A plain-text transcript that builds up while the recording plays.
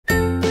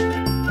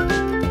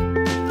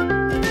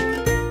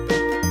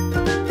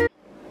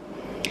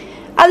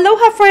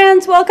Aloha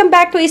friends, welcome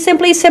back to A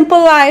Simply Simple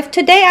Life.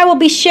 Today I will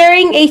be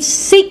sharing a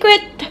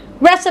secret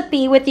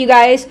recipe with you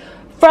guys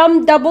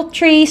from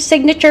DoubleTree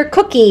signature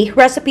cookie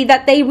recipe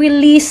that they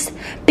released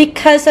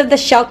because of the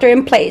shelter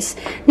in place.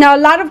 Now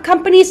a lot of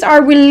companies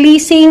are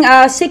releasing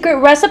secret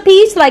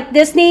recipes, like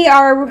Disney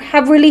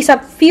have released a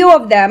few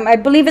of them. I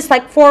believe it's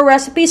like 4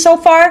 recipes so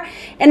far,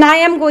 and I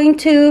am going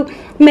to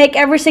make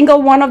every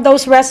single one of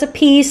those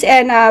recipes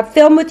and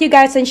film with you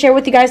guys and share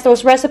with you guys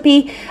those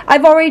recipes.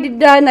 I've already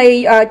done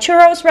a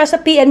churros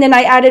recipe, and then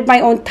I added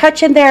my own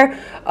touch in there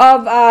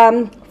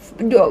of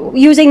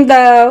using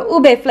the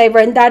ube flavor,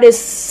 and that is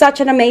such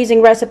an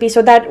amazing recipe.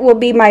 So that will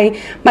be my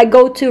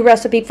go-to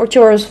recipe for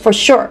churros for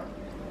sure.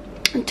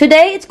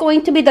 Today it's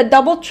going to be the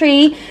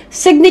DoubleTree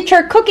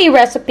signature cookie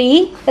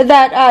recipe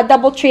that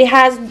DoubleTree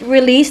has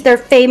released, their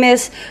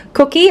famous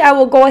cookie. I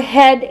will go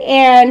ahead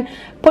and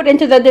put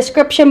into the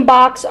description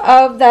box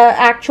of the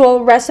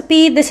actual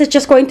recipe. This is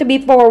just going to be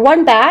for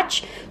one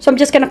batch, so I'm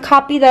just going to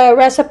copy the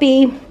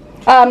recipe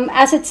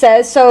as it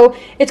says. So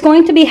it's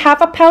going to be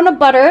half a pound of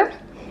butter,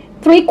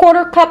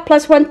 3/4 cup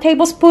plus 1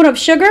 tablespoon of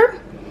sugar,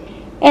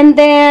 and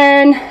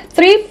then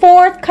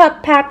 3/4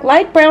 cup packed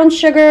light brown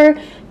sugar,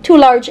 2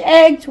 large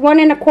eggs, 1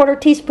 1/4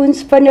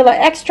 teaspoons vanilla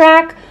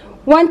extract,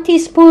 1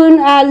 teaspoon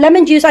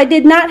lemon juice. I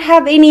did not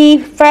have any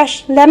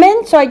fresh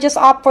lemon, so I just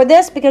opt for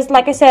this because,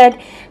 like I said,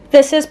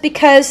 this is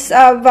because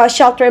of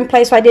shelter in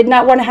place, so I did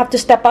not want to have to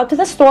step out to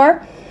the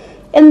store.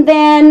 And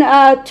then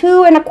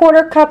 2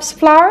 1/4 cups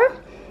flour,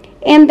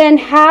 and then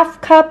half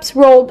cups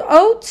rolled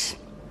oats,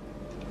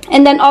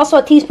 and then also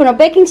a teaspoon of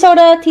baking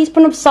soda,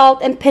 teaspoon of salt,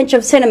 and pinch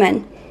of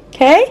cinnamon.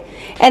 Okay,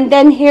 and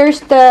then here's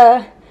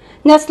the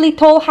Nestle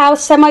Tollhouse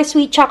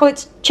semi-sweet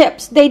chocolate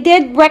chips. They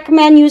did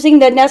recommend using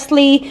the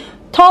Nestle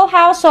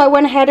Tollhouse, so I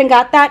went ahead and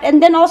got that.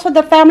 And then also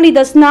the family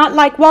does not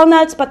like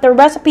walnuts, but the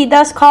recipe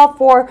does call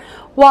for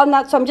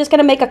walnuts, so I'm just going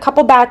to make a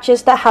couple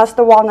batches that has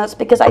the walnuts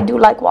because I do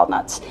like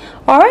walnuts.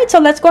 Alright, so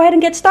let's go ahead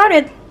and get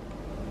started.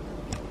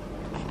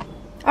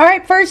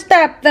 Alright, first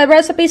step, the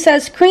recipe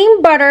says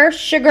cream butter,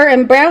 sugar,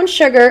 and brown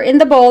sugar in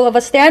the bowl of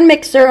a stand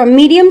mixer on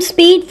medium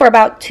speed for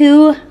about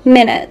 2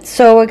 minutes.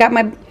 So I got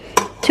my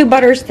 2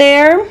 butters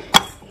there.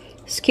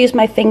 Excuse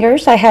my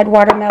fingers, I had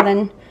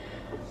watermelon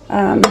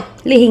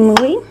lihing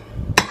mui.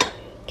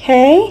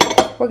 Okay,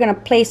 we're going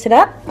to place it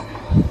up.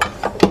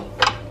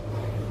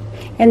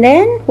 And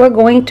then we're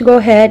going to go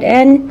ahead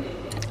and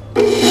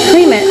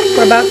cream it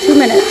for about 2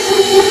 minutes.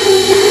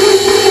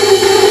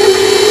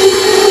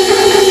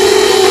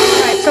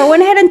 So I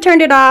went ahead and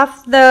turned it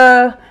off.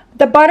 The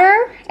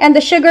butter and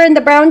the sugar and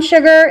the brown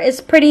sugar is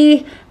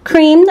pretty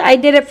creamed. I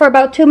did it for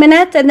about 2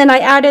 minutes, and then I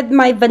added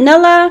my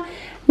vanilla.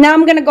 Now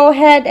I'm going to go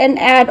ahead and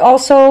add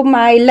also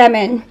my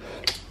lemon.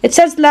 It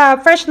says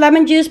fresh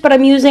lemon juice, but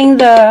I'm using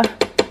the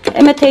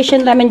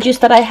imitation lemon juice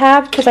that I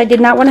have because I did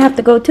not want to have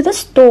to go to the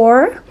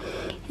store.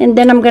 And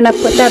then I'm going to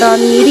put that on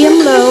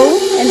medium-low,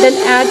 and then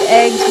add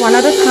eggs one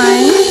at a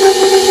time.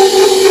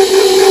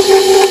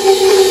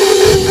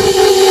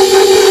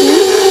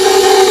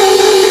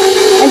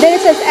 And then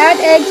it says add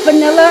eggs,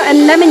 vanilla,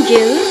 and lemon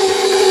juice.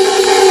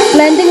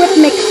 Blending with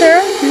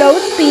mixer, low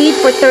speed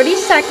for 30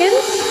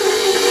 seconds.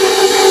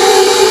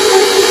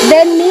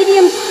 Then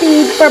medium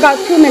speed for about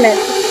 2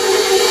 minutes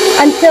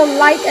until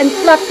light and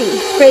fluffy,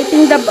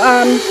 scraping the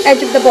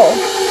edge of the bowl.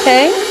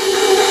 Okay?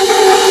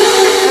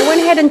 I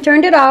went ahead and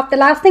turned it off. The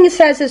last thing it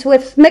says is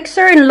with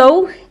mixer in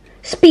low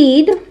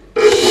speed,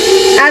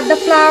 add the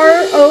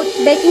flour, oats,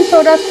 baking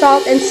soda,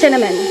 salt, and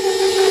cinnamon.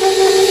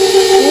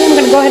 Okay, I'm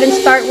going to go ahead and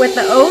start with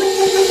the oats.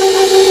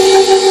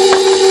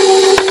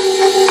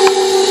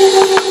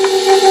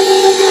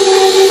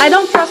 I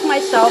don't trust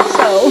myself,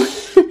 so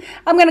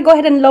I'm going to go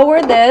ahead and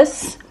lower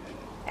this,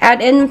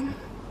 add in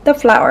the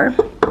flour.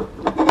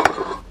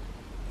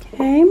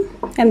 Okay,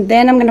 and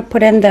then I'm going to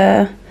put in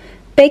the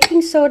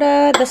baking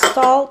soda, the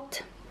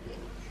salt.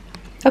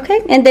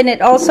 Okay, and then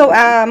it also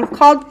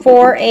called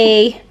for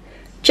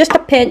just a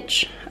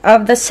pinch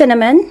of the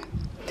cinnamon.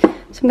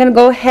 So I'm going to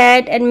go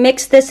ahead and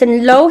mix this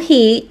in low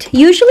heat.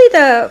 Usually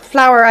the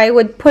flour, I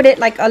would put it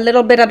like a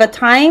little bit at a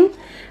time,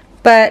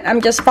 but I'm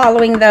just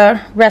following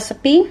the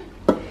recipe.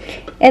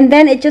 And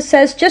then it just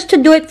says just to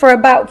do it for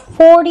about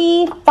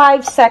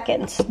 45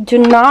 seconds. Do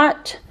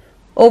not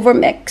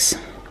overmix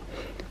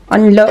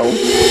on low.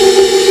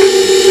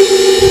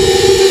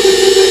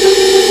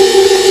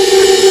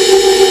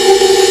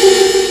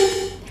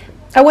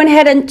 I went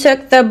ahead and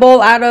took the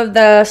bowl out of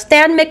the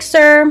stand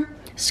mixer,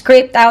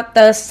 scraped out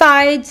the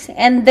sides,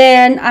 and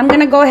then I'm going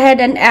to go ahead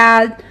and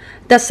add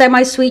the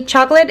semi-sweet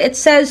chocolate. It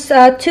says 2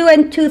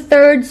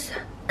 2/3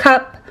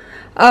 cup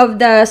of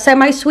the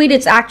semi-sweet.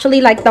 It's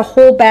actually like the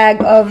whole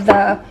bag of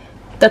the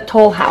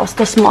Tollhouse,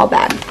 the small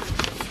bag.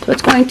 So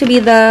it's going to be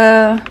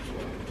the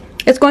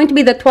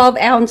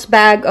 12-ounce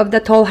bag of the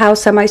Tollhouse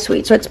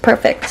semi-sweet, so it's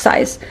perfect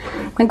size.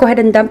 I'm going to go ahead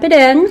and dump it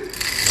in.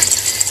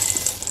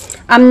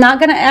 I'm not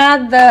going to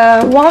add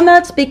the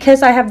walnuts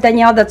because I have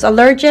Danielle that's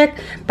allergic,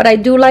 but I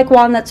do like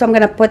walnuts, so I'm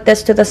going to put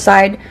this to the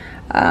side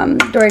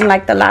during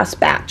like the last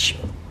batch.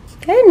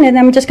 Okay, and then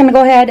I'm just going to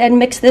go ahead and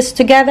mix this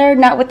together,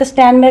 not with the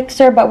stand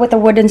mixer, but with a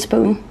wooden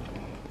spoon.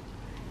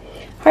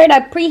 Alright, I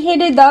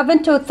preheated the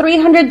oven to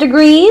 300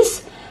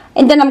 degrees,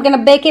 and then I'm going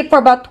to bake it for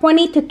about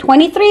 20 to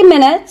 23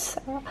 minutes,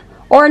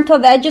 or until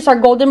the edges are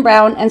golden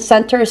brown and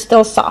center is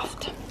still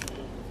soft.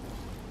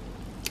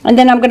 And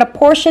then I'm going to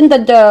portion the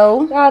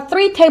dough,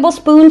 3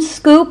 tablespoons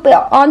scoop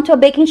onto a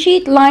baking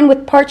sheet lined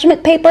with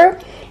parchment paper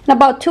and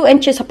about 2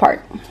 inches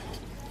apart.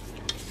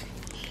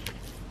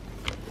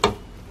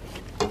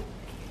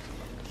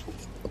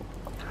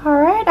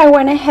 Alright, I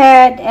went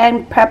ahead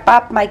and prep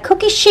up my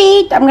cookie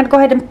sheet. I'm going to go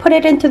ahead and put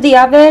it into the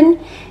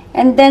oven,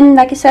 and then,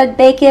 like I said,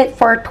 bake it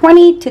for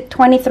 20 to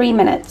 23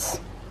 minutes.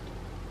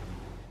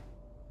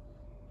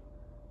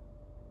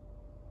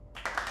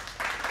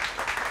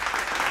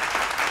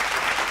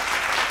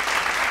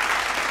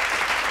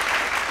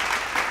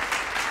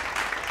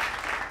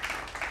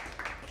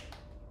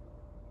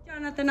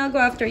 Jonathan, I'll go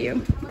after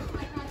you.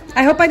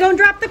 I hope I don't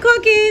drop the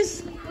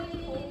cookies.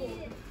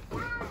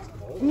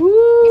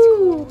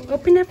 Ooh,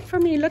 open it for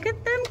me. Look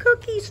at them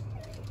cookies.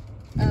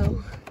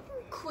 Oh,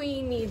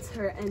 Queen needs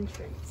her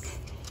entrance.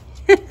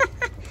 All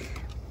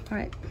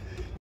right.